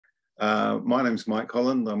My name's Mike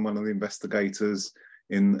Holland. I'm one of the investigators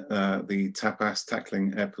in the TAPAS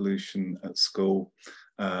Tackling Air Pollution at School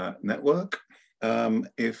network.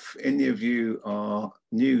 If any of you are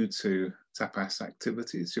new to TAPAS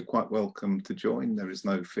activities, you're quite welcome to join. There is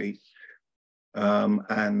no fee.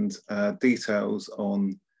 Details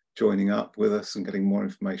on joining up with us and getting more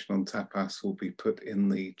information on TAPAS will be put in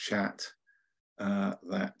the chat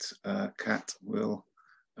that Kat will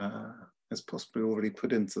has possibly already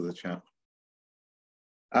put into the chat.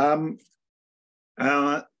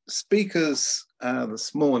 Our speakers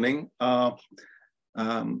this morning are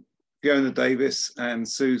Fiona Davies and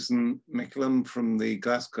Susan Meikleham from the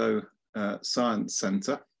Glasgow Science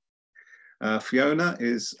Centre. Fiona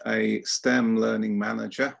is a STEM learning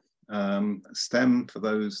manager. STEM, for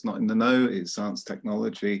those not in the know, is science,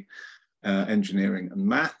 technology, engineering and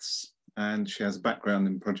maths. And she has a background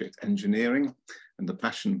in project engineering and a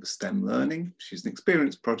passion for STEM learning. She's an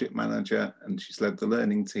experienced project manager and she's led the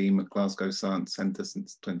learning team at Glasgow Science Centre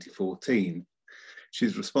since 2014.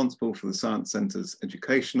 She's responsible for the Science Centre's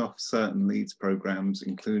education officer and leads programmes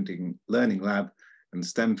including Learning Lab and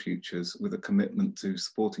STEM Futures, with a commitment to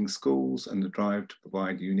supporting schools and a drive to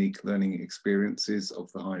provide unique learning experiences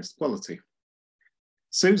of the highest quality.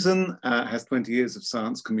 Susan has 20 years of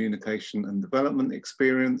science communication and development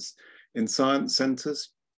experience in science centres.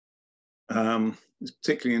 It's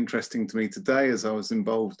particularly interesting to me today as I was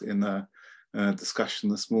involved in a discussion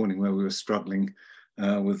this morning where we were struggling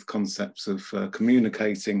with concepts of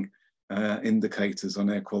communicating indicators on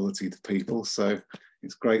air quality to people. So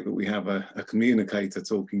it's great that we have a communicator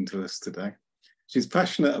talking to us today. She's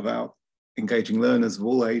passionate about engaging learners of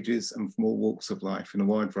all ages and from all walks of life in a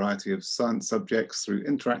wide variety of science subjects through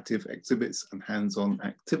interactive exhibits and hands-on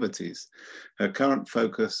activities. Her current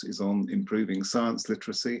focus is on improving science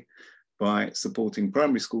literacy by supporting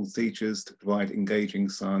primary school teachers to provide engaging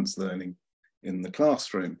science learning in the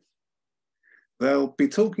classroom. They'll be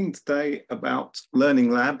talking today about Learning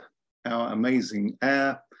Lab, Our Amazing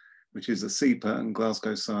Air, which is a SEPA and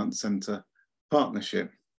Glasgow Science Centre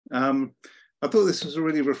partnership. I thought this was a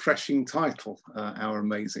really refreshing title, Our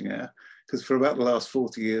Amazing Air, because for about the last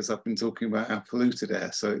 40 years, I've been talking about our polluted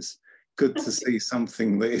air. So it's good to see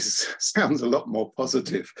something that sounds a lot more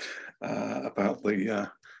positive about the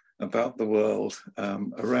world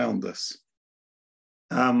around us.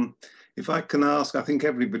 If I can ask, I think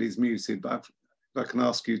everybody's muted, but if I can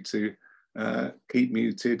ask you to keep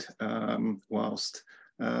muted whilst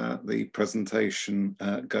the presentation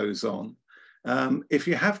goes on. If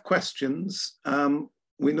you have questions,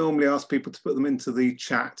 we normally ask people to put them into the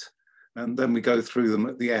chat and then we go through them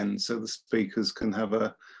at the end so the speakers can have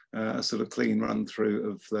a sort of clean run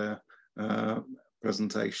through of their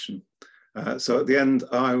presentation. So at the end,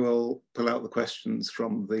 I will pull out the questions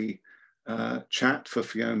from the chat for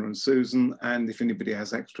Fiona and Susan, and if anybody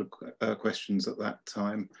has extra questions at that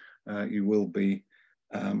time, you will be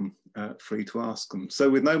free to ask them.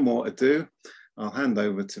 So with no more ado, I'll hand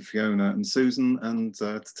over to Fiona and Susan and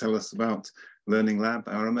to tell us about Learning Lab,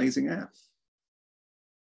 Our Amazing Air.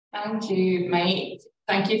 Thank you, Mike.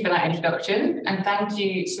 Thank you for that introduction, and thank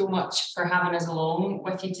you so much for having us along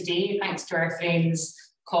with you today. Thanks to our friends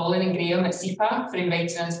Colin and Graham at SEPA for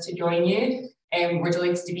inviting us to join you. We're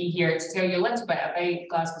delighted to be here to tell you a little bit about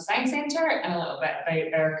Glasgow Science Centre and a little bit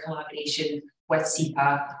about our collaboration with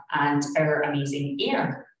SEPA and Our Amazing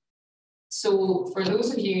Air. So for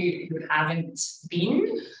those of you who haven't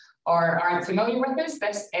been or aren't familiar with us,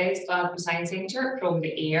 this is Glasgow Science Centre from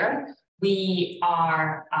the air. We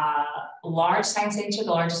are a large science centre,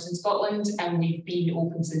 the largest in Scotland, and we've been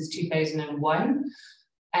open since 2001.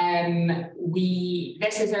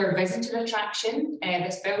 This is our visitor attraction,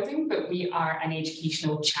 this building, but we are an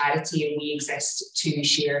educational charity and we exist to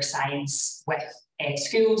share science with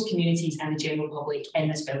schools, communities and the general public in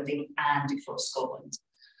this building and across Scotland.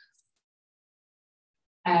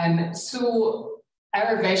 So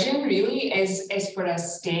our vision really is for a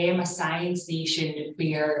STEM, a science nation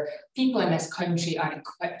where people in this country are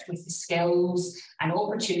equipped with the skills and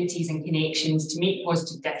opportunities and connections to make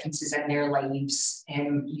positive differences in their lives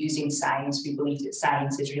using science. We believe that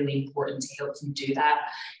science is really important to help them do that.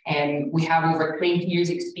 We have over 20 years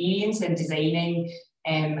experience in designing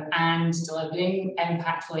and delivering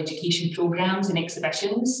impactful education programmes and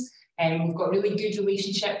exhibitions. We've got really good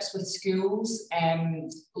relationships with schools,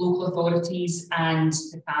 local authorities and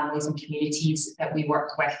the families and communities that we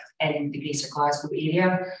work with in the Greater Glasgow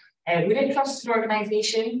area. We're a trusted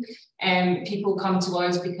organisation. People come to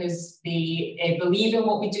us because they believe in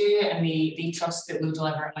what we do and they trust that we'll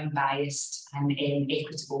deliver unbiased and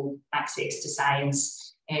equitable access to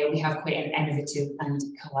science. We have quite an innovative and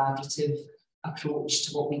collaborative approach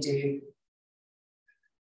to what we do.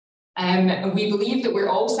 We believe that we're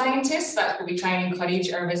all scientists. That's what we try and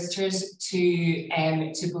encourage our visitors to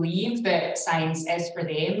believe, that science is for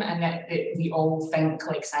them, and that we all think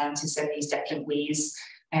like scientists in these different ways.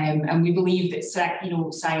 And we believe that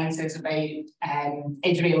science is about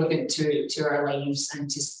is relevant to our lives and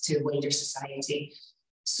to wider society.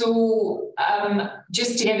 So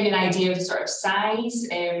just to give you an idea of the sort of size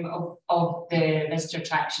of the visitor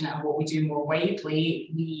attraction and what we do more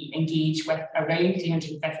widely, we engage with around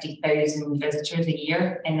 350,000 visitors a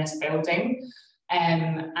year in this building,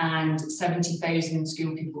 and 70,000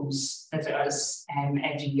 school pupils visit us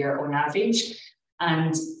every year on average.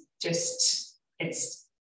 And just, it's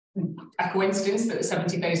a coincidence that the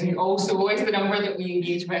 70,000 also is the number that we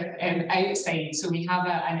engage with outside. So we have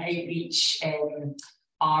an outreach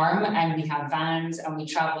arm, and we have vans, and we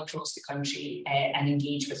travel across the country and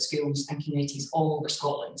engage with schools and communities all over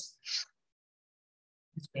Scotland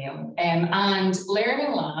as well. And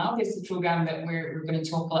Learning Lab is the programme that we're going to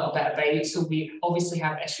talk a little bit about. So we obviously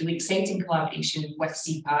have this really exciting collaboration with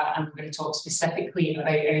SEPA, and we're going to talk specifically about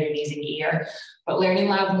Our Amazing Year. But Learning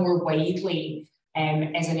Lab more widely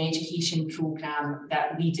is an education programme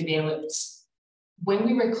that we developed when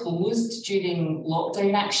we were closed during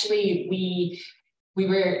lockdown. Actually, we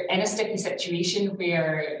were in a sticky situation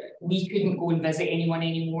where we couldn't go and visit anyone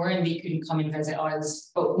anymore, and they couldn't come and visit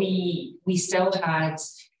us. But we still had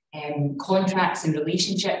contracts and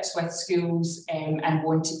relationships with schools, and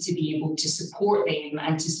wanted to be able to support them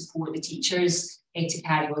and to support the teachers to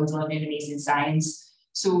carry on delivering amazing science.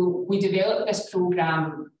 So we developed this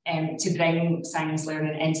programme to bring science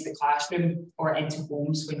learning into the classroom or into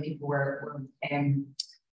homes when people were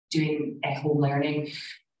doing home learning.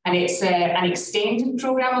 And it's an extended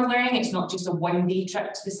programme of learning. It's not just a one-day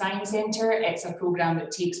trip to the Science Centre. It's a programme that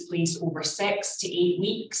takes place over 6 to 8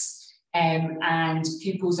 weeks. And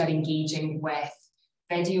pupils are engaging with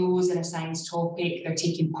videos in a science topic. They're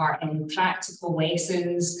taking part in practical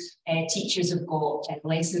lessons. Teachers have got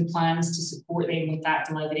lesson plans to support them with that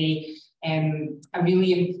delivery. A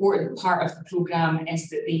really important part of the programme is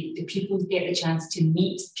that the pupils get the chance to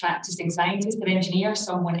meet practising scientists or engineers,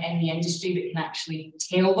 someone in the industry that can actually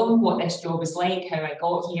tell them what this job is like, how I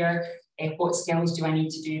got here, what skills do I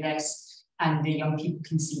need to do this, and the young people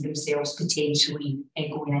can see themselves potentially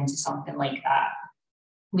going into something like that.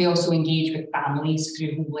 We also engage with families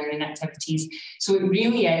through home learning activities. So it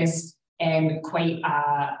really is quite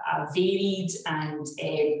a varied and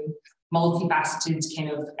multifaceted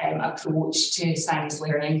kind of approach to science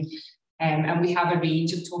learning. And we have a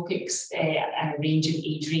range of topics and a range of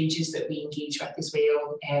age ranges that we engage with as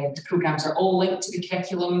well. The programmes are all linked to the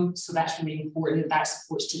curriculum, so that's really important. That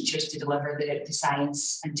supports teachers to deliver the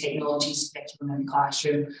science and technologies curriculum in the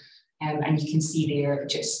classroom. And you can see there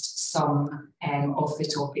just some of the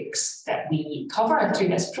topics that we cover through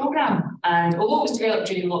this programme. And although it was developed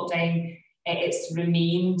during lockdown, it's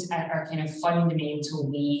remained our kind of fundamental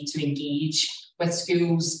way to engage with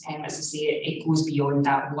schools. As I say, it goes beyond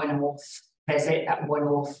that one-off visit, that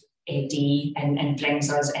one-off day, and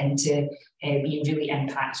brings us into being really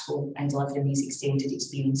impactful and delivering these extended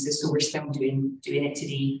experiences. So we're still doing it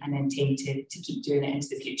today and intend to keep doing it into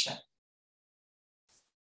the future.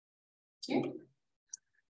 Thank you.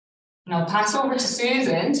 And I'll pass over to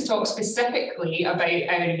Susan to talk specifically about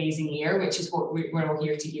Our Amazing Year, which is what we're all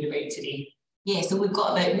here to hear about today. Yeah, so we've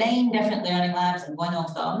got about 9 different learning labs, and one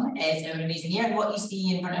of them is Our Amazing Year. And what you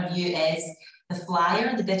see in front of you is the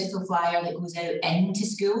flyer, the digital flyer that goes out into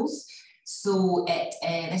schools. So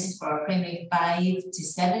this is for primary 5 to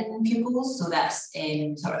 7 pupils, so that's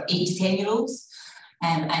sort of 8 to 10-year-olds.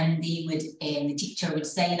 And they would, the teacher would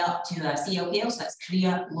sign up to a CLPL, so that's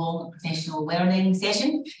Career Long Professional Learning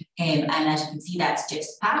session. And as you can see, that's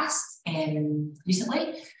just passed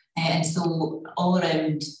recently. And so all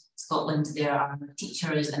around Scotland, there are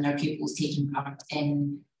teachers and their pupils taking part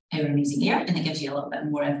in Our Amazing Year. And it gives you a little bit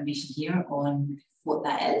more information here on what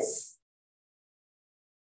that is.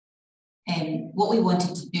 What we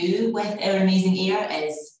wanted to do with Our Amazing Year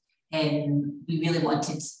is we really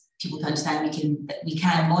wanted people to understand we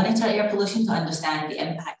can monitor air pollution to understand the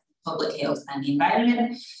impact of public health and the environment.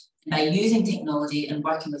 And by using technology and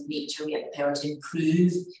working with nature, we have the power to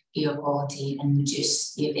improve air quality and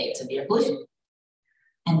reduce the effects of air pollution.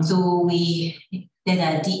 And so we did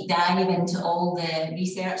a deep dive into all the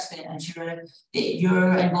research that I'm sure that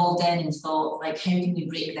you're involved in, and thought, like, how can we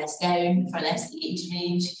break this down for this age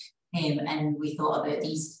range? And we thought about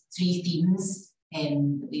these 3 themes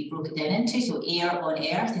that we broke it down into. So air on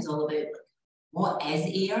earth is all about what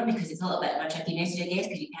is air, because it's a little bit of a tricky message, I guess,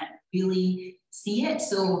 because you can't really see it.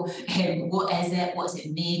 So what is it? What's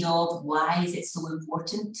it made of? Why is it so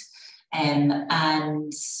important? And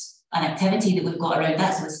an activity that we've got around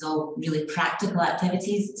that, so it's all really practical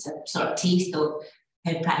activities. It's a sort of taste of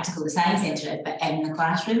how practical the Science Centre is, but in the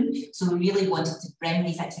classroom. So we really wanted to bring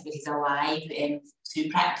these activities alive through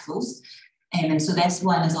practicals. And so this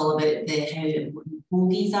one is all about how important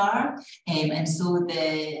bogies are. And so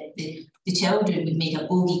the children would make a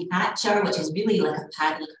bogie catcher, which is really like a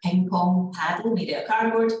paddle, like a ping pong paddle made out of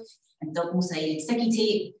cardboard and double-sided sticky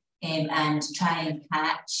tape, and try and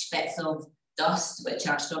catch bits of dust, which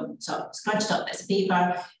are sort of scrunched up bits of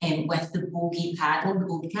paper, with the bogie paddle, the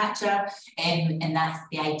bogie catcher. And that's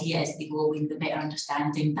the idea, is to go with a better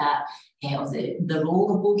understanding that of the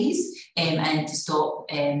role of bogies, and to stop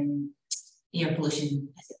air pollution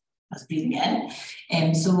as breathing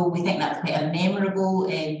in. So we think that's quite a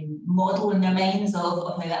memorable model in their minds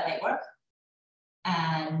of how that might work.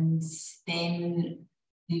 And then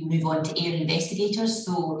we move on to air investigators.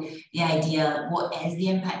 So the idea, what is the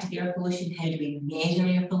impact of air pollution? How do we measure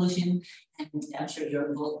air pollution? And I'm sure you're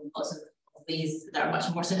involved in lots of ways that are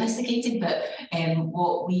much more sophisticated, but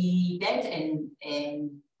what we did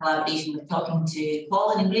in collaboration with talking to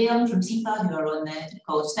Colin and Graham from SEPA, who are on the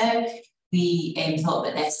college now, we thought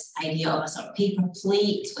about this idea of a sort of paper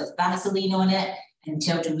plate with Vaseline on it, and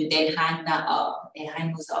children would then hang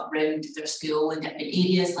those up around their school in different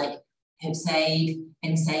areas, like outside,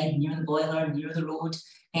 inside, near the boiler, near the road,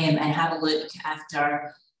 and have a look after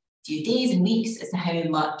a few days and weeks as to how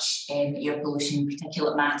much air pollution,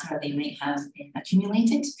 particulate matter they might have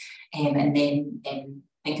accumulated, and then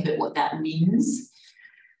think about what that means.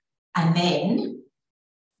 And then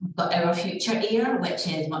we've got our future air, which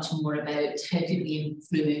is much more about how could we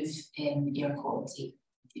improve air quality in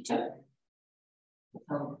the future.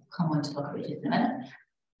 I'll come on to talk about it in a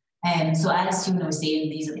minute. So as Fiona was saying,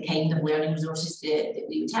 these are the kind of learning resources that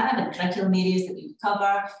we would have, and curriculum areas that we would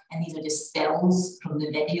cover, and these are just stills from the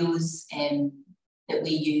videos that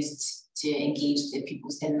we used to engage the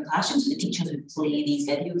pupils in the classroom. So the teachers would play these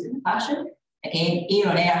videos in the classroom. Again, air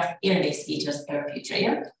on earth, air investigators, our future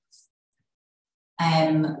air.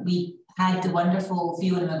 We had the wonderful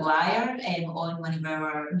Fiona Maguire on one of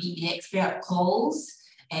our Meet the Expert calls.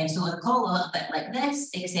 So a call a little bit like this,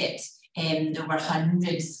 except there were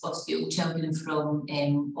hundreds of school children from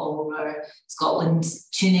all over Scotland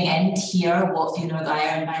tuning in to hear what Fiona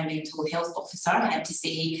Maguire, Environmental Health Officer, had to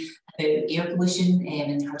say about air pollution,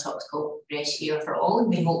 and her talk called Fresh Air for All. And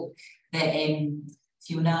we hope that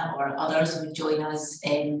Fiona or others would join us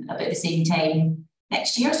about the same time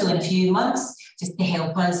next year, so in a few months, just to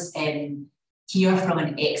help us hear from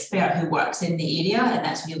an expert who works in the area, and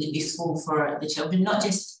that's really useful for the children, not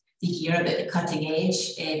just to hear about the cutting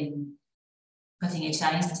edge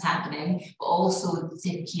science that's happening, but also to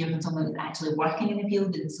hear from someone who's actually working in the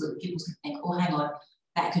field, and so that people can think, oh, hang on,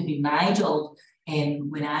 that could be my job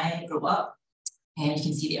when I grow up. And you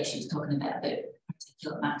can see there she was talking a bit about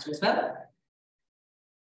particulate matter as well.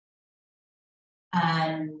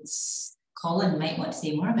 And Colin might want to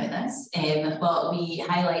say more about this, but we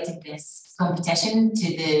highlighted this competition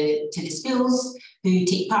to the schools who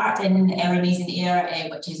take part in Our Amazing Air,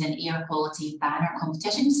 which is an air quality banner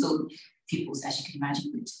competition. So pupils, as you can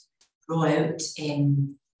imagine, would draw out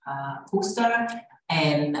a poster,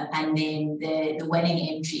 and then the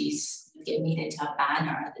winning entries would get made into a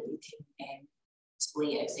banner that they can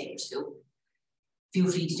display outside your school. Feel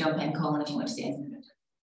free to jump in, Colin, if you want to say anything about it.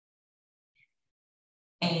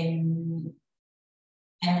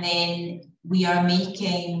 And then we are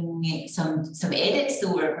making some edits,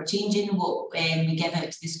 so we're changing what we give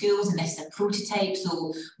out to the schools, and this is a prototype.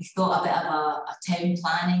 So we thought a bit of a town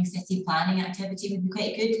planning, city planning activity would be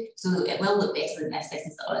quite good. So it will look better than this. This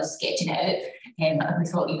is us sketching it out. But we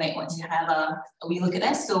thought you might want to have a wee look at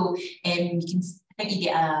this. So you can, I think you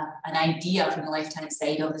get an idea from the left-hand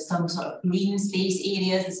side of there's some sort of green space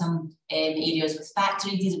areas, there's some areas with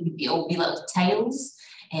factories. These would all be little tiles.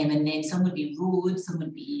 And then some would be roads, some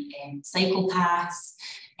would be cycle paths,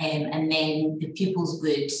 and then the pupils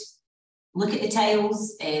would look at the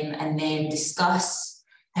tiles and then discuss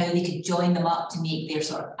how they could join them up to make their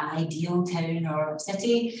sort of ideal town or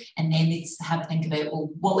city, and then they'd have to think about, well,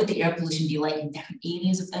 what would the air pollution be like in different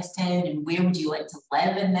areas of this town, and where would you like to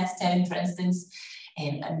live in this town, for instance,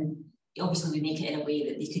 and obviously we make it in a way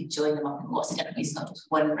that they could join them up in lots of different ways, not just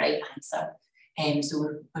one right answer.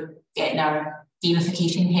 So we're getting our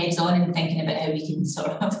gamification heads on and thinking about how we can sort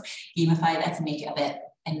of gamify this and make it a bit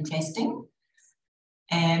interesting.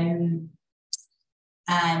 And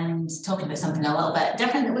talking about something a little bit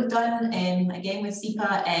different that we've done, again with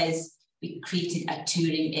SEPA, is we created a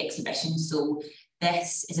touring exhibition. So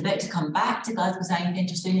This is about to come back to Glasgow Science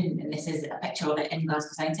Centre soon, and this is a picture of it in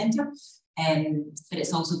Glasgow Science Centre. But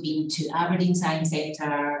it's also been to Aberdeen Science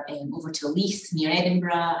Centre, over to Leith near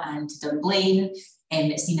Edinburgh, and to Dunblane.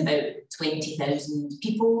 It's seen about 20,000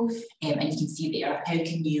 people, and you can see there how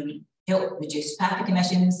can you help reduce traffic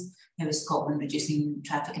emissions. How is Scotland reducing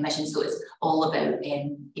traffic emissions? So it's all about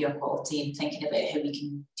air quality and thinking about how we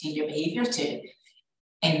can change our behaviour to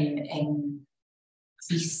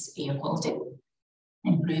increase air quality,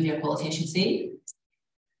 improve air quality, I should say.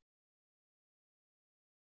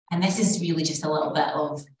 And this is really just a little bit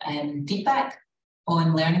of feedback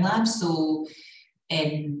on Learning Labs. So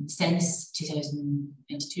since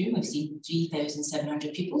 2022, we've seen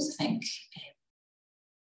 3,700 pupils, I think.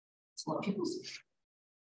 It's a lot of pupils.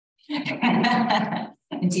 And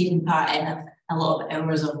taking part in a lot of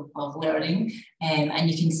hours of learning. And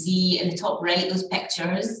you can see in the top right, those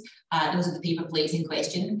pictures, those are the paper plates in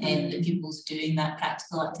question, and the pupils doing that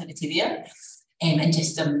practical activity there. And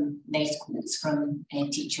just some nice quotes from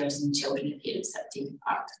teachers and children and parents that have taken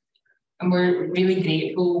part. And we're really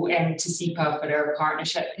grateful to SEPA for our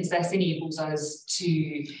partnership, because this enables us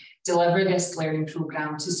to deliver this learning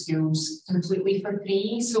programme to schools completely for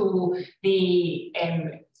free. So they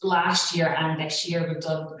last year and this year we've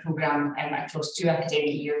delivered the programme across 2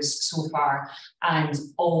 academic years so far, and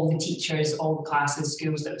all the teachers, all the classes,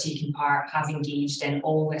 schools that have taken part have engaged in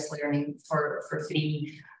all this learning for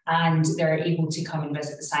free. And they're able to come and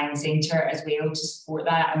visit the Science Centre as well to support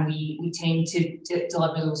that. And we tend to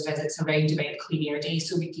deliver those visits around about Clean Air Day,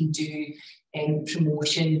 so we can do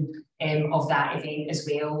promotion of that event as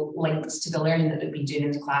well, links to the learning that they've been doing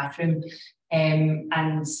in the classroom.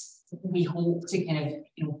 And we hope to kind of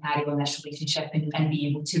carry on this relationship and be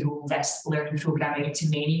able to roll this learning programme out to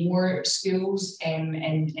many more schools and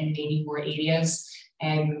many more areas.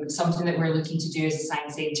 Something that we're looking to do as a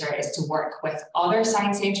Science Centre is to work with other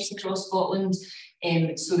Science Centres across Scotland,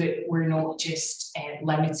 so that we're not just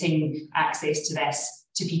limiting access to this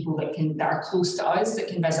to people that are close to us, that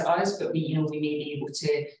can visit us, but we may be able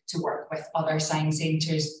to work with other Science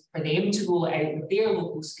Centres for them to roll it out with their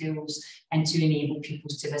local schools and to enable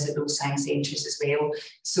pupils to visit those Science Centres as well.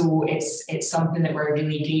 So it's something that we're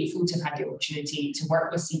really grateful to have had the opportunity to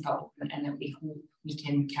work with SEPA, and that we hope we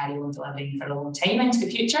can carry on delivering for a long time into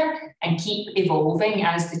the future and keep evolving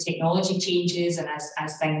as the technology changes and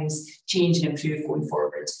as things change and improve going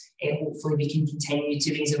forward. Hopefully we can continue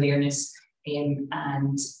to raise awareness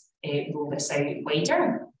and roll this out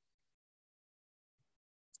wider.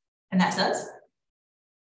 And that's us.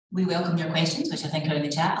 We welcome your questions, which I think are in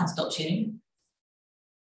the chat. I'll stop sharing.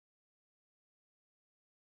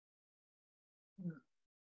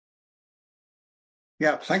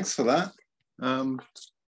 Yeah, thanks for that.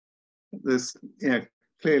 There's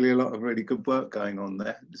clearly a lot of really good work going on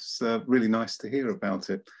there. It's really nice to hear about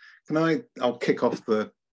it. I'll kick off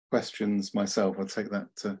the questions myself.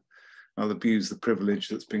 I'll abuse the privilege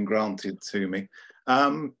that's been granted to me.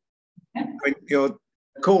 Your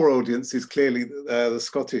core audience is clearly the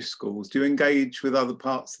Scottish schools. Do you engage with other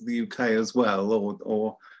parts of the UK as well,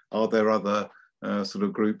 or are there other sort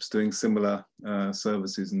of groups doing similar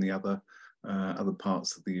services in the other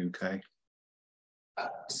parts of the UK?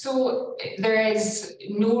 So there is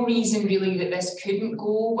no reason really that this couldn't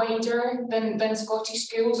go wider than Scottish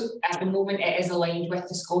schools. At the moment it is aligned with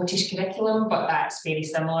the Scottish curriculum, but that's very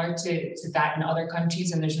similar to that in other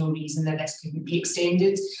countries, and there's no reason that this couldn't be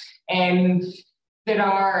extended. There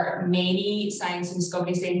are many science and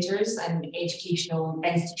discovery centres and educational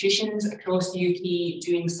institutions across the UK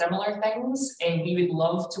doing similar things, and we would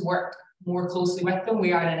love to work more closely with them.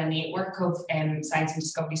 We are in a network of science and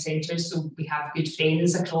discovery centres, so we have good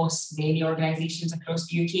friends across many organisations across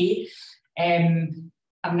the UK. I'm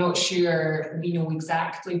not sure we know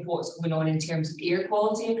exactly what's going on in terms of air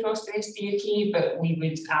quality across the rest of the UK, but we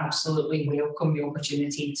would absolutely welcome the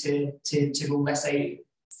opportunity to roll this out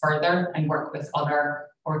further and work with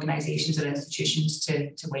other organisations and institutions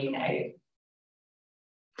to widen it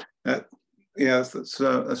out. Yeah,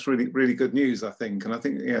 that's really good news, I think. And I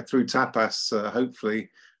think through TAPAS, hopefully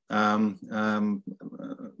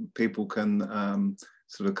people can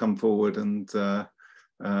sort of come forward and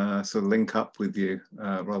sort of link up with you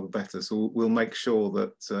rather better. So we'll make sure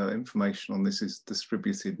that information on this is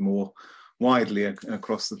distributed more widely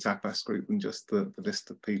across the TAPAS group than just the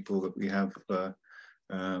list of people that we have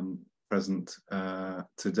present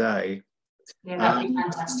today. Yeah, that'd be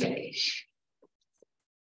fantastic.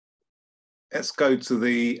 Let's go to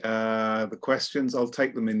the questions. I'll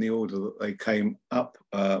take them in the order that they came up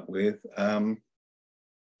with.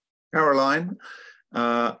 Caroline,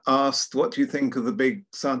 asked, what do you think of the big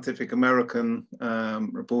Scientific American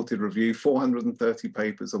reported review, 430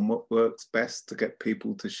 papers on what works best to get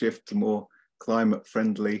people to shift to more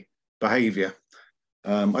climate-friendly behaviour.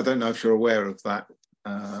 I don't know if you're aware of that,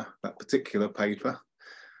 that particular paper,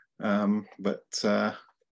 but...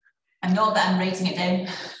 I'm not, but I'm writing it down.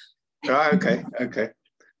 Okay, okay.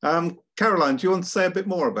 Caroline, do you want to say a bit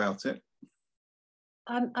more about it?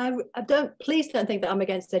 Please don't think that I'm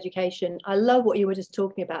against education. I love what you were just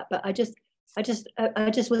talking about, but I just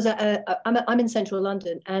was at I'm in central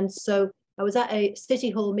London, and so I was at a City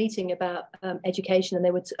Hall meeting about education, and they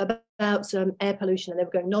were about air pollution, and they were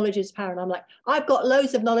going, knowledge is power, and I'm like, I've got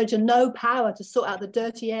loads of knowledge and no power to sort out the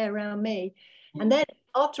dirty air around me. And then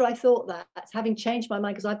after I thought that, having changed my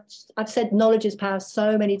mind, because I've said knowledge is power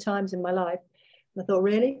so many times in my life, and I thought,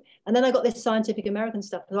 really? And then I got this Scientific American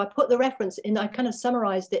stuff. So I put the reference in, I kind of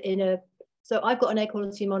summarized it in so I've got an air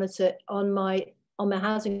quality monitor on my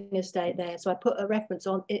housing estate there. So I put a reference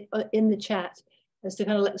on it in the chat as to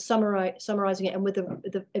kind of summarizing it, and with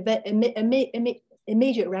the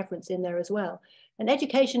immediate reference in there as well. And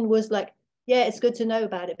education was like, yeah, it's good to know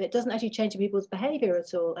about it, but it doesn't actually change people's behavior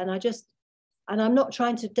at all. And I'm not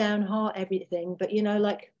trying to downheart everything, but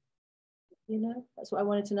that's what I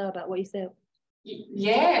wanted to know about what you think.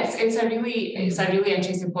 Yeah, it's a really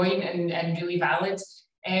interesting point and really valid.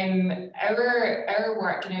 Our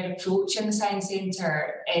work and our approach in the Science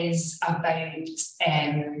Centre is about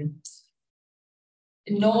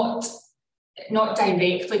not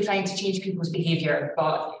directly trying to change people's behaviour,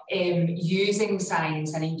 but using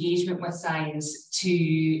science and engagement with science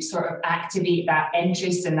to sort of activate that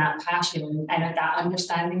interest and that passion and that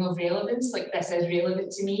understanding of relevance, like this is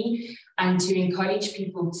relevant to me, and to encourage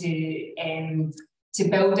people to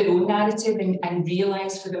build their own narrative and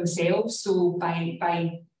realise for themselves. So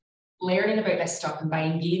by learning about this stuff and by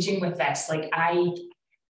engaging with this, like I'm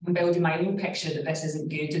building my own picture that this isn't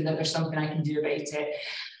good and that there's something I can do about it.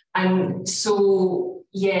 And so,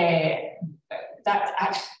 yeah,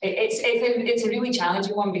 it's a really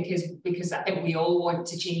challenging one because I think we all want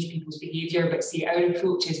to change people's behaviour, but see, our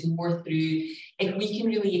approach is more through, if we can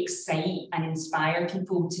really excite and inspire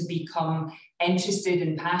people to become interested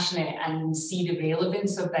and passionate and see the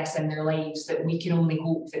relevance of this in their lives, that we can only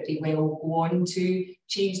hope that they will go on to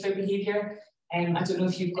change their behaviour. I don't know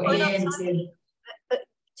if you've got anything. But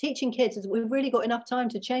teaching kids, we've really got enough time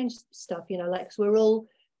to change stuff, like, cause we're all,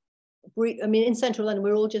 I mean, in central London,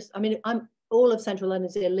 we're all just, all of central London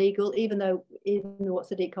is illegal, even though what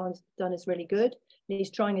Sadiq Khan's done is really good. And he's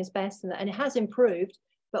trying his best, and it has improved,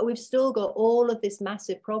 but we've still got all of this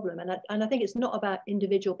massive problem. And I think it's not about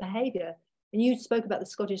individual behaviour. And you spoke about the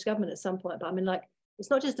Scottish government at some point, but it's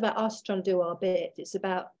not just about us trying to do our bit, it's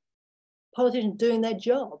about politicians doing their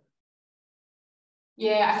job.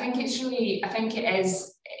 Yeah, I think it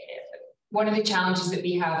is. One of the challenges that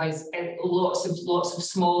we have is lots of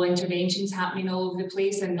small interventions happening all over the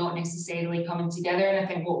place and not necessarily coming together. And I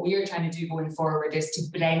think what we're trying to do going forward is to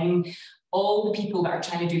bring all the people that are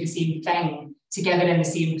trying to do the same thing together in the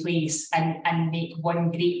same place and make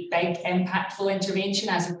one great big impactful intervention,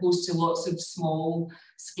 as opposed to lots of small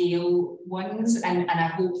scale ones. And I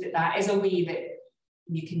hope that is a way that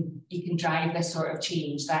you can drive this sort of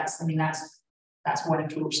change. That's one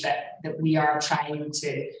approach that we are trying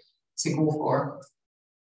to go for.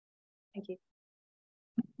 Thank you.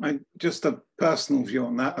 Just a personal view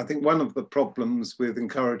on that. I think one of the problems with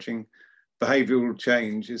encouraging behavioural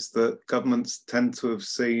change is that governments tend to have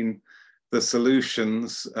seen the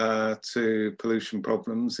solutions to pollution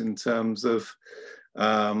problems in terms of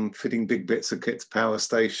fitting big bits of kit to power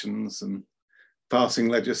stations and passing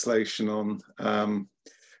legislation on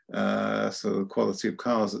sort of quality of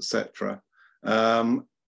cars, etc.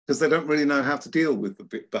 Because they don't really know how to deal with the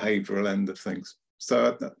behavioural end of things.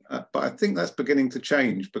 So, but I think that's beginning to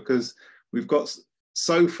change, because we've got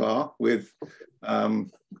so far with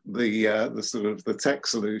the sort of the tech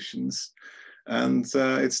solutions, and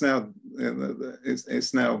it's now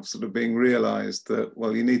sort of being realised that,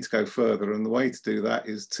 well, you need to go further, and the way to do that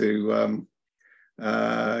is to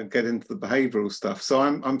get into the behavioural stuff. So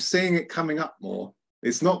I'm seeing it coming up more.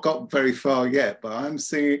 It's not got very far yet, but I'm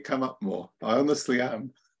seeing it come up more. I honestly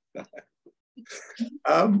am.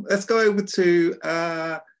 Let's go over to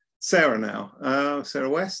Sarah now. Sarah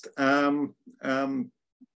West.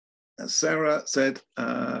 Sarah said,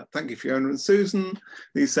 thank you, Fiona and Susan.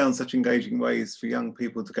 These sound such engaging ways for young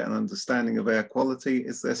people to get an understanding of air quality.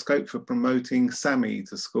 Is there scope for promoting SAMI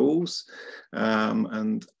to schools?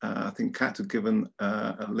 And I think Kat had given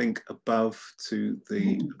a link above to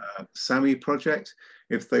the SAMI project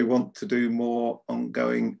if they want to do more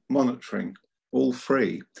ongoing monitoring. all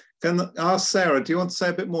three. Can I ask Sarah, do you want to say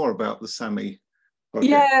a bit more about the SAMI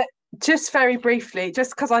project? Yeah, just very briefly,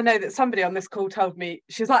 just because I know that somebody on this call told me,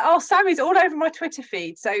 she's like, oh, Sammy's all over my Twitter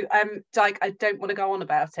feed. So like, I don't want to go on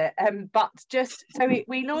about it. But just, so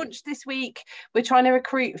we launched this week. We're trying to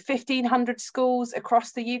recruit 1,500 schools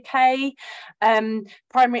across the UK,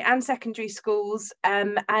 primary and secondary schools.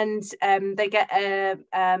 And they get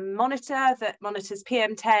a monitor that monitors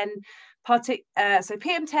PM10, so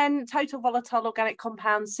PM10, total volatile organic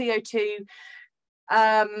compounds, CO2,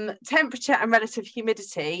 temperature and relative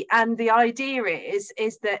humidity. And the idea is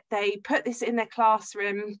that they put this in their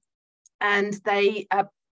classroom, and they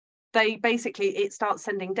basically, it starts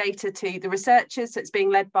sending data to the researchers. So it's being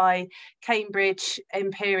led by Cambridge,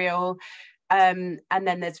 Imperial, and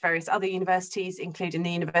then there's various other universities, including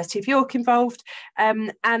the University of York, involved.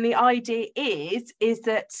 And the idea is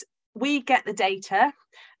that we get the data,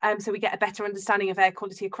 so we get a better understanding of air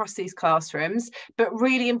quality across these classrooms, but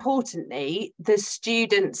really importantly, the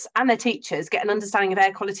students and their teachers get an understanding of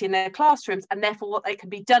air quality in their classrooms, and therefore what they can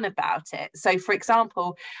be done about it. So for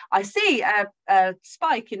example, I see a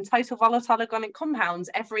spike in total volatile organic compounds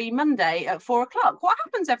every Monday at 4 o'clock. What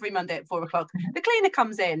happens every Monday at 4 o'clock? The cleaner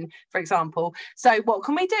comes in, for example. So what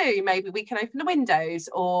can we do? Maybe we can open the windows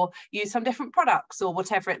or use some different products or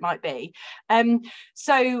whatever it might be.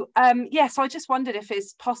 So I just wondered if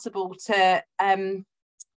it's possible to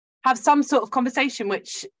have some sort of conversation,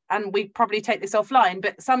 which, and we probably take this offline,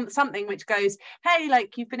 but something which goes, hey,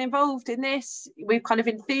 like, you've been involved in this, we've kind of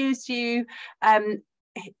enthused you,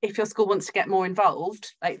 if your school wants to get more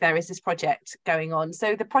involved, like, there is this project going on.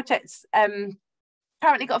 So the project's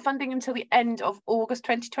currently got funding until the end of August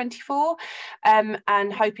 2024,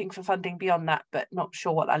 and hoping for funding beyond that, but not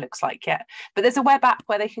sure what that looks like yet. But there's a web app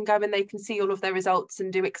where they can go and they can see all of their results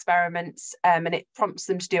and do experiments, and it prompts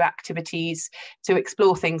them to do activities to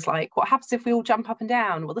explore things like, what happens if we all jump up and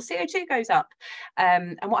down? Well, the CO2 goes up.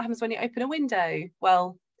 And what happens when you open a window?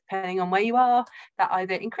 Well, depending on where you are, that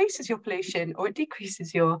either increases your pollution or it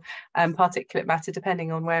decreases your particulate matter,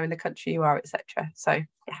 depending on where in the country you are, etc. So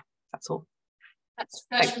yeah, that's all.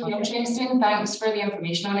 That's really interesting. Thanks for the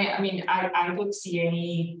information on it. I mean, I don't see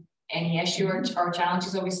any issue or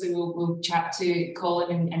challenges. Obviously, we'll chat to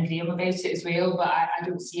Colin and Graham about it as well, but I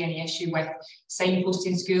don't see any issue with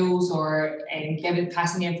signposting schools or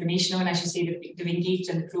passing the information on. As you say, they've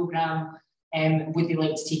engaged in the programme. Would they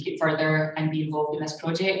like to take it further and be involved in this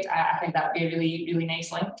project? I think that would be a really, really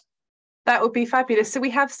nice link. That would be fabulous. So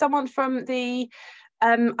we have someone from the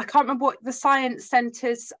I can't remember what the Science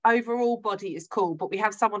Centre's overall body is called, but we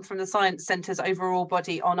have someone from the Science Centre's overall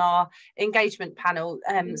body on our engagement panel.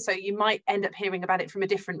 So you might end up hearing about it from a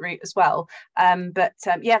different route as well.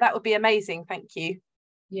 Yeah, that would be amazing. Thank you.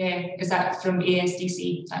 Yeah, is that from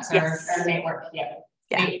ASDC? That's our network. Yeah.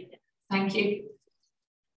 Great. Thank you.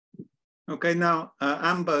 Okay, now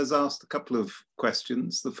Amber has asked a couple of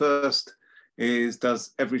questions. The first is,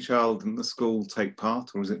 does every child in the school take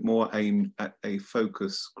part, or is it more aimed at a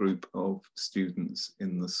focus group of students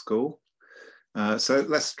in the school? So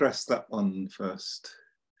let's stress that one first.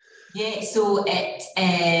 Yeah, so it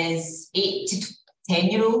is 8 to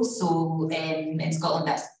 10-year-olds. So in Scotland,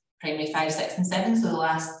 that's primary 5, 6 and 7. So the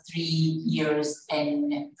last 3 years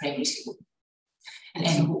in primary school. And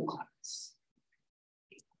it's the whole class.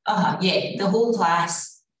 Yeah, the whole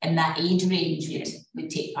class in that age range would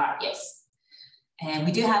take part, yes.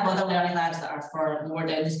 We do have other learning labs that are for lower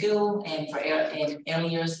down the school and for early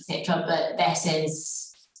years, etc. But this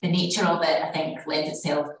is the nature of it, I think, lends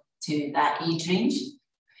itself to that age range.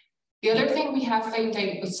 The other thing we have found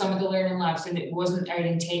out with some of the learning labs, and it wasn't our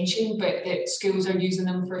intention, but that schools are using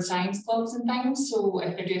them for science clubs and things. So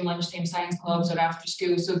if they're doing lunchtime science clubs or after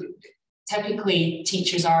school, so typically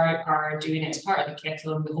teachers are doing it as part of the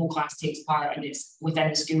curriculum. The whole class takes part, and it's within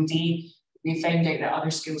the school day. We found out that other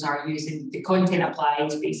schools are using the content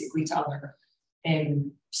applies basically to other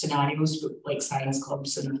scenarios, like science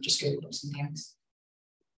clubs and after school clubs and things.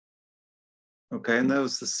 Okay, and there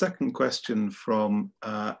was the second question from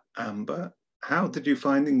Amber. How did you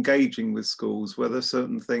find engaging with schools? Were there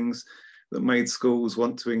certain things that made schools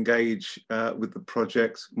want to engage with the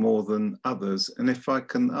project more than others? And if I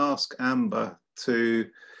can ask Amber to,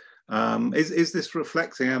 is this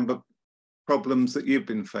reflecting, Amber, problems that you've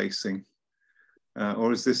been facing?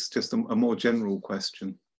 Or is this just a more general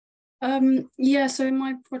question? Yeah, so in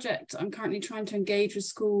my project, I'm currently trying to engage with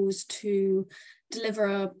schools to deliver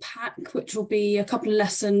a pack, which will be a couple of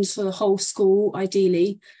lessons for the whole school,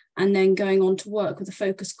 ideally, and then going on to work with a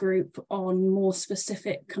focus group on more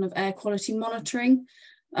specific kind of air quality monitoring,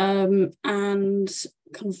 and kind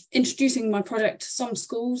of introducing my project to some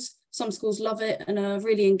schools some schools love it and are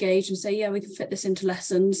really engaged and say, yeah, we can fit this into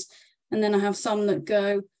lessons. And then I have some that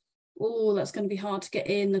go, oh, that's going to be hard to get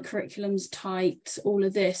in, the curriculum's tight, all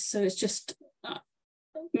of this. So it's just,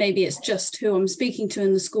 maybe it's just who I'm speaking to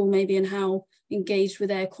in the school, maybe, and how engaged with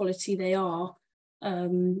air quality they are.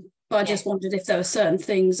 But I just wondered if there were certain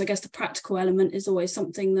things. I guess the practical element is always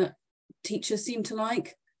something that teachers seem to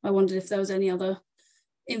like. I wondered if there was any other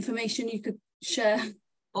information you could share.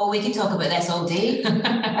 Oh, we can talk about this all day.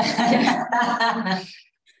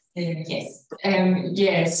 Yes.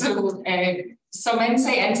 Yeah, so some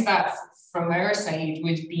insight into that from our side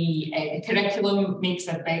would be the curriculum makes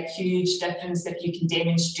a big, huge difference if you can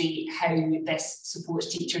demonstrate how this supports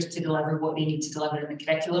teachers to deliver what they need to deliver in the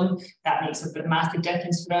curriculum. That makes a massive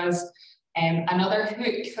difference for us. Another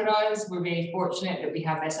hook for us, we're very fortunate that we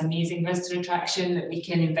have this amazing visitor attraction that we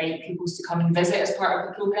can invite pupils to come and visit as part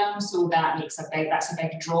of the programme. So that makes that's a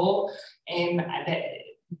big draw. That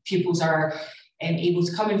pupils are able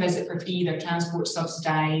to come and visit for free, their transport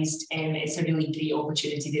subsidised. It's a really great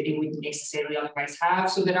opportunity that they wouldn't necessarily otherwise have.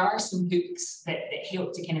 So there are some hooks that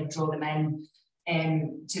help to kind of draw them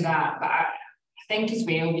in to that. But I think as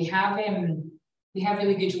well, we have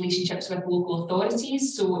really good relationships with local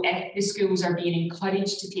authorities. So if the schools are being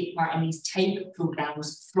encouraged to take part in these type of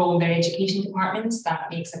programmes from their education departments, that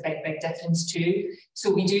makes a big, big difference too. So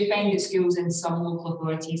we do find that schools in some local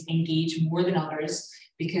authorities engage more than others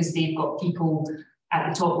because they've got people at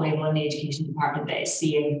the top level in the education department that is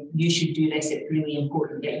saying, you should do this, it's really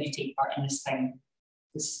important that you take part in this thing.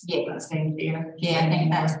 Yeah, that's thing there. Yeah, I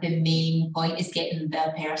think that's the main point, is getting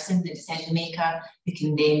the person, the decision maker, who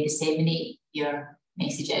can then disseminate your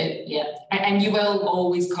message out. Yeah. And you will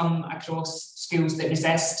always come across schools that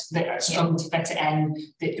resist, that are struggling to fit it in,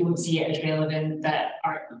 that don't see it as relevant, that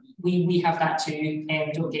are, we have that too,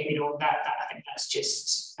 and don't get me wrong, that I think that's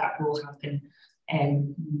just, that will happen.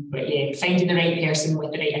 But yeah, finding the right person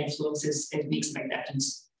with the right influences, it makes a big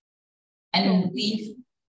difference. And we've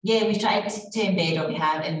tried to embed, or we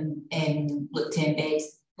have looked to embed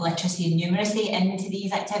literacy and numeracy into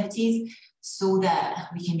these activities, so that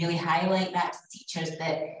we can really highlight that to teachers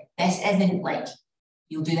that this isn't like,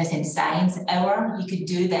 you'll do this in science hour, you could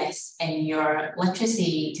do this in your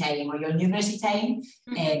literacy time or your numeracy time,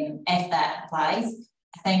 if that applies.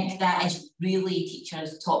 I think that is really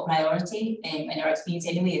teachers' top priority in our experience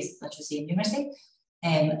anyway, is literacy and numeracy.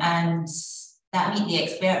 And that Meet the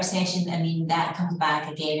Expert session, I mean, that comes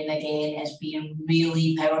back again and again as being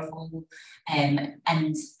really powerful. And I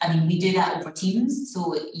mean, we do that over Teams,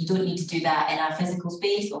 so you don't need to do that in a physical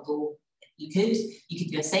space, although you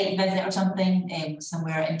could do a site visit or something,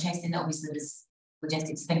 somewhere interesting. Obviously, there's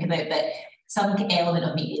logistics to think about, but some element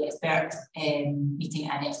of Meet the Expert, meeting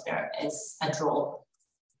an expert, is a draw.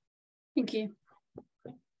 Thank you.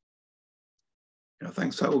 Yeah,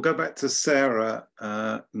 thanks. So we'll go back to Sarah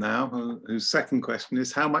now, whose second question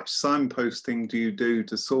is, how much signposting do you do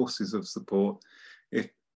to sources of support if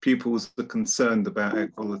pupils are concerned about air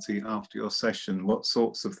quality after your session? What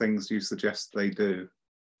sorts of things do you suggest they do?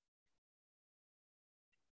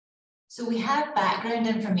 So we have background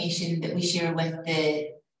information that we share with the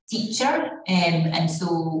teacher, and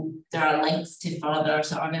so there are links to further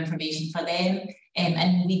sort of information for them.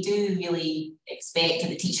 And we do really expect that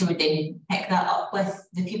the teacher would then pick that up with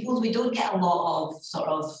the pupils. We don't get a lot of sort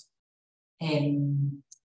of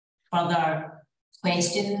further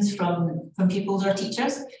questions from pupils or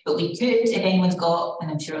teachers, but we could, if anyone's got,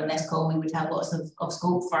 and I'm sure on this call we would have lots of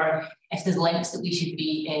scope for, if there's links that we should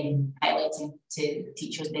be highlighting to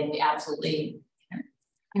teachers, then we absolutely can.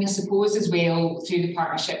 And I suppose as well, through the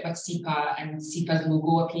partnership with SEPA and SEPA's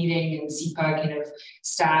logo appearing and SEPA kind of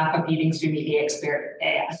staff appearing through Meet the Expert,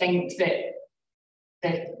 I think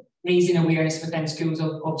that raising awareness within schools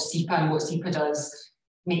of SEPA and what SEPA does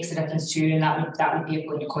makes a difference too, and that would be a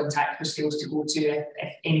point of contact for schools to go to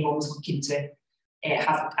if anyone was looking to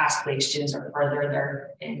ask questions or further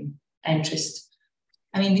their interest.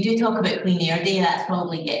 I mean, we do talk about Clean Air Day. That's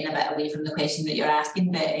probably getting a bit away from the question that you're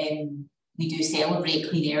asking, but we do celebrate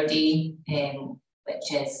Clean Air Day,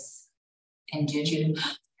 which is in June. I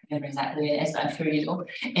can't remember exactly when it is, but I'm sure you know.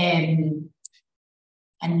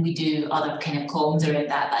 And we do other kind of comms around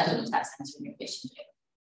that, but I don't know if that's answering your question.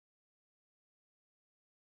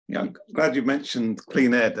 Yeah, I'm glad you mentioned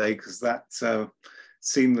Clean Air Day, because that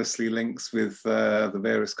seamlessly links with the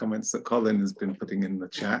various comments that Colin has been putting in the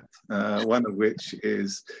chat, one of which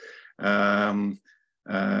is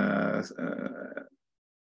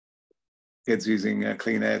kids using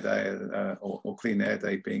Clean Air Day or Clean Air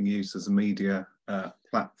Day being used as a media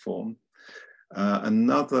platform.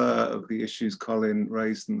 Another of the issues Colin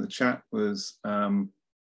raised in the chat was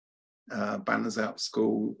banners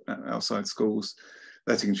outside schools,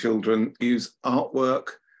 letting children use artwork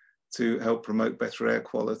to help promote better air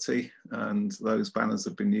quality. And those banners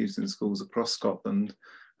have been used in schools across Scotland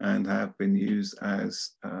and have been used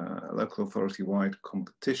as local authority-wide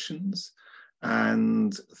competitions.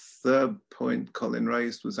 And third point Colin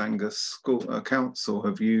raised was Angus Council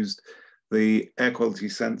have used the air quality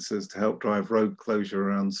sensors to help drive road closure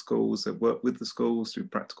around schools. They've worked with the schools through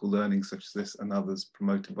practical learning such as this and others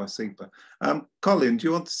promoted by SEPA. Colin, do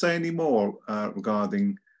you want to say any more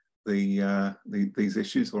regarding these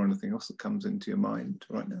issues or anything else that comes into your mind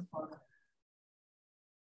right now?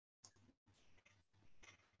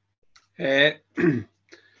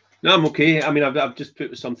 No, I'm okay. I mean, I've just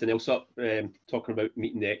put something else up, talking about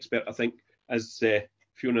meeting the expert. I think, as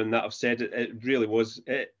Fiona and that have said, it really was.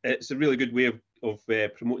 It's a really good way of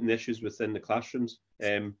promoting the issues within the classrooms.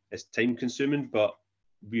 It's time consuming, but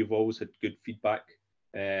we've always had good feedback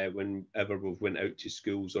whenever we've went out to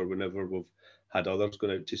schools or whenever we've had others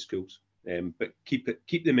going out to schools. But keep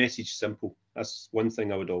the message simple. That's one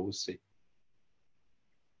thing I would always say.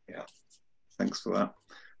 Yeah, thanks for that.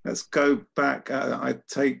 Let's go back. I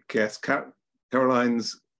take, yes,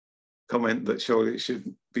 Caroline's comment that surely it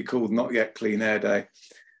should be called Not Yet Clean Air Day.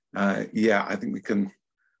 Yeah, I think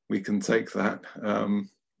we can take that.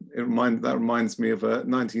 That reminds me of a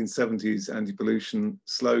 1970s anti-pollution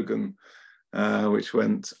slogan, which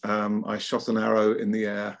went, "I shot an arrow in the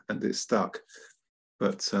air and it stuck."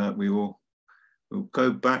 But we'll go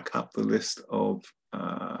back up the list of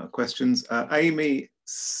questions. Amy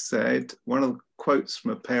said one of the quotes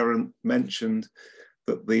from a parent mentioned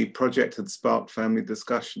that the project had sparked family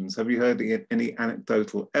discussions. Have you heard any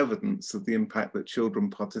anecdotal evidence of the impact that children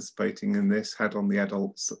participating in this had on the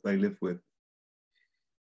adults that they live with?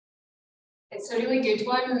 It's a really good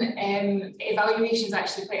one. Evaluation is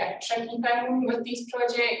actually quite a tricky thing with these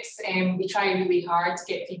projects. We try really hard to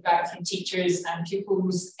get feedback from teachers and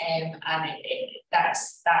pupils, and that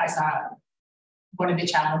is one of the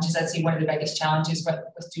challenges, I'd say one of the biggest challenges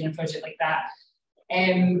with doing a project like that.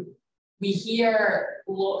 We hear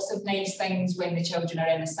lots of nice things when the children are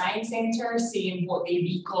in the science centre, saying what they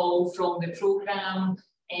recall from the programme.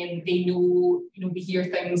 They know, we hear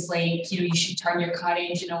things like, you should turn your car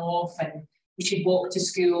engine off and you should walk to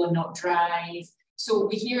school and not drive. So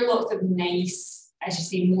we hear lots of nice, as you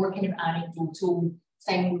say, more kind of anecdotal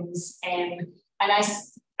things. And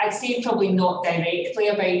I'd say probably not directly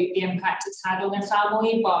about the impact it's had on their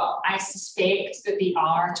family, but I suspect that they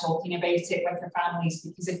are talking about it with their families,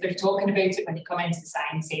 because if they're talking about it when they come into the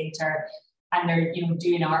science centre and they're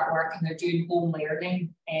doing artwork and they're doing home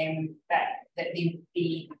learning, that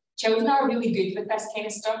the children are really good with this kind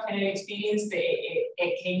of stuff and an experience that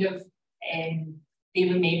it kind of they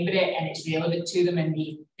remember it and it's relevant to them, and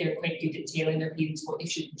they're quite good at telling their parents what they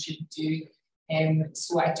should and shouldn't do.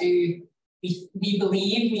 So we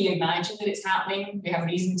believe, we imagine that it's happening. We have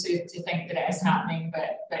reason to think that it is happening,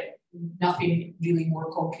 but nothing really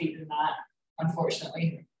more concrete than that,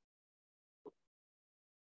 unfortunately.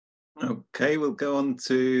 Okay, we'll go on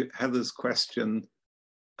to Heather's question.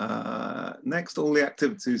 Next, all the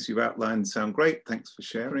activities you've outlined sound great. Thanks for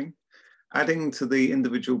sharing. Adding to the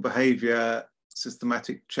individual behaviour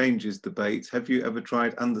systematic changes debate, have you ever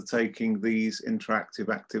tried undertaking these interactive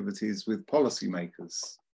activities with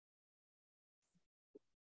policymakers?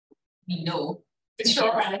 No. The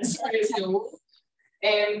short answer is no.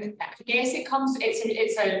 I guess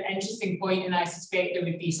it's an interesting point, and I suspect there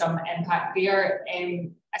would be some impact there. I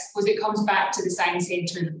suppose it comes back to the science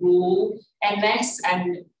centre role in this,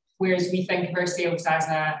 and whereas we think of ourselves as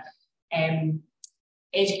a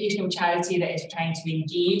educational charity that is trying to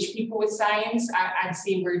engage people with science, I'd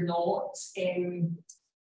say we're not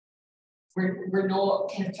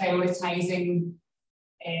kind of prioritising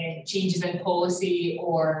changes in policy,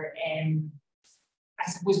 or I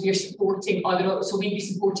suppose we're supporting other, so we'd be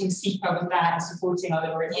supporting SEPA with that and supporting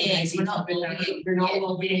other organisations. We're not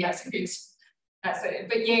lobbying. That's it.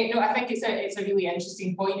 But yeah, no, I think it's a really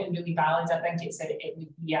interesting point and really valid. I think it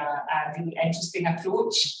would be a really interesting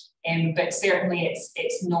approach, but certainly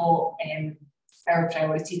it's not our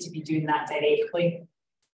priority to be doing that directly.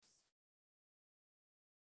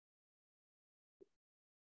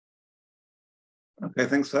 Okay,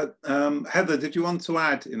 thanks for that. Heather, did you want to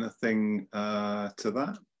add anything to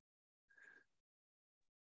that?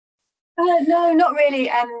 No, not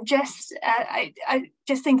really. I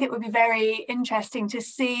just think it would be very interesting to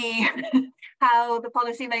see how the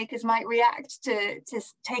policymakers might react to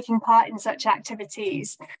taking part in such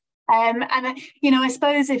activities. And I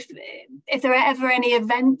suppose if there are ever any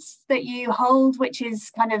events that you hold which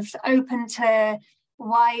is kind of open to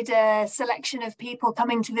wider selection of people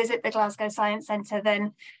coming to visit the Glasgow Science Centre,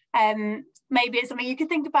 then maybe it's something you could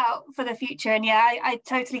think about for the future. And yeah, I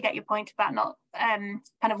totally get your point about not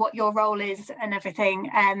kind of what your role is and everything.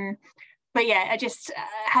 But yeah, I just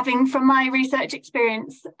having from my research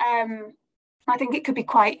experience, I think it could be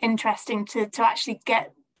quite interesting to actually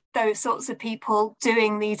get those sorts of people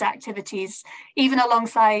doing these activities, even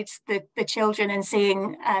alongside the children, and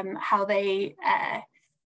seeing how they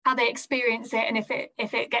experience it, and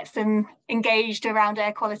if it gets them engaged around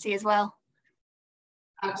air quality as well.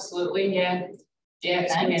 Absolutely, yeah. Yeah,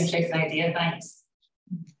 it's an interesting idea, thanks.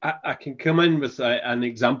 I can come in with an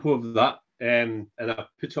example of that, and I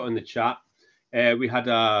put it on the chat. We had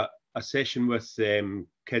a session with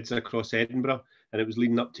kids across Edinburgh, and it was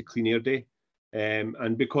leading up to Clean Air Day.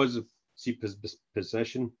 And because of SEPA's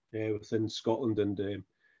position within Scotland and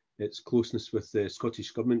its closeness with the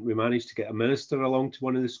Scottish Government, we managed to get a minister along to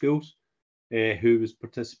one of the schools who was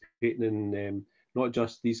participating in not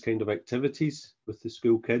just these kind of activities with the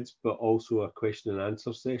school kids, but also a question and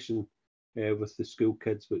answer session with the school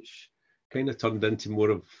kids, which kind of turned into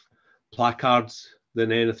more of placards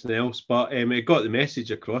than anything else. But it got the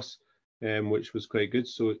message across, which was quite good.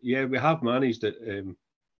 So yeah, we have managed it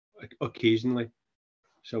occasionally,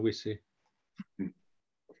 shall we say.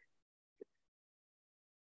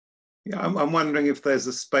 Yeah, I'm wondering if there's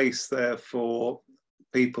a space there for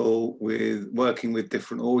people working with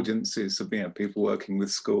different audiences, so, you know, people working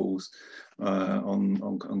with schools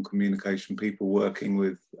on communication, people working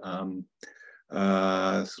with sort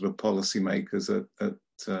of policymakers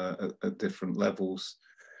at different levels.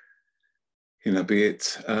 You know, be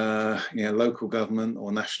it you know, local government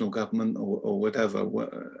or national government or whatever.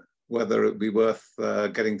 Whether it be worth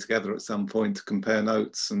getting together at some point to compare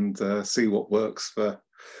notes and see what works for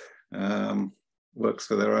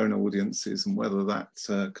their own audiences, and whether that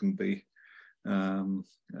can be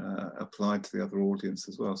applied to the other audience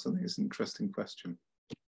as well. So I think it's an interesting question.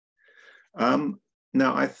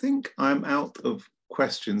 Now I think I'm out of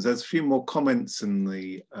questions. There's a few more comments in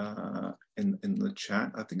the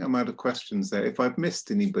chat. I think I'm out of questions there. If I've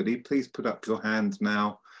missed anybody, please put up your hand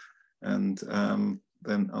now and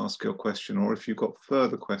then ask your question, or if you've got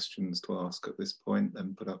further questions to ask at this point,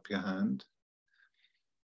 then put up your hand.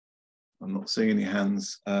 I'm not seeing any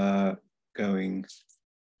hands going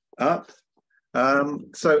up.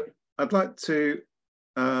 So I'd like to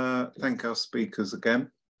thank our speakers again.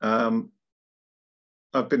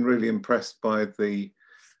 I've been really impressed by the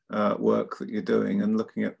work that you're doing, and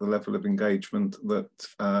looking at the level of engagement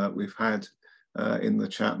that we've had in the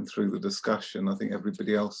chat and through the discussion. I think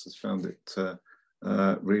everybody else has found it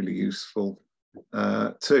really useful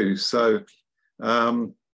too. So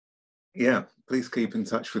yeah, please keep in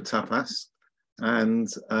touch with Tapas, and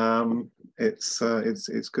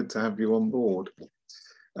it's good to have you on board.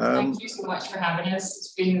 Thank you so much for having us.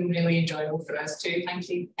 It's been really enjoyable for us too. Thank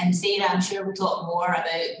you. And Sarah, I'm sure we'll talk more about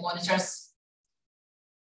monitors.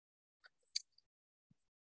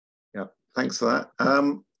 Yeah, thanks for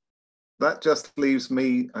that. That just leaves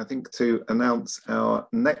me, I think, to announce our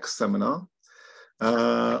next seminar,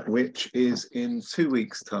 which is in 2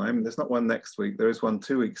 weeks' time. There's not one next week, there is one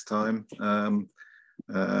 2 weeks' time at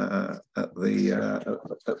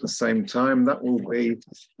the same time. That will be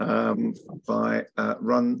by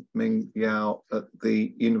Run Ming Yao at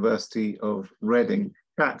the University of Reading.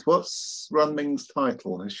 Kat, what's Run Ming's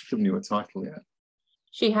title? Has she given you a title yet?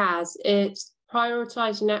 She has. It's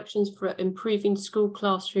prioritising actions for improving school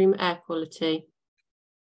classroom air quality.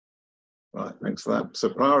 Right, thanks for that. So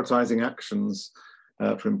prioritising actions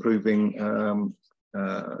for improving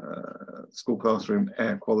school classroom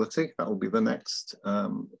air quality. That will be the next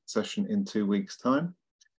session in 2 weeks' time.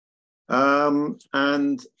 And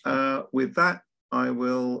with that, I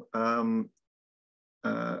will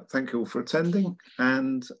thank you all for attending,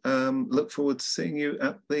 and look forward to seeing you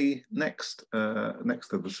at the next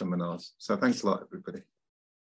of the seminars. So thanks a lot, everybody.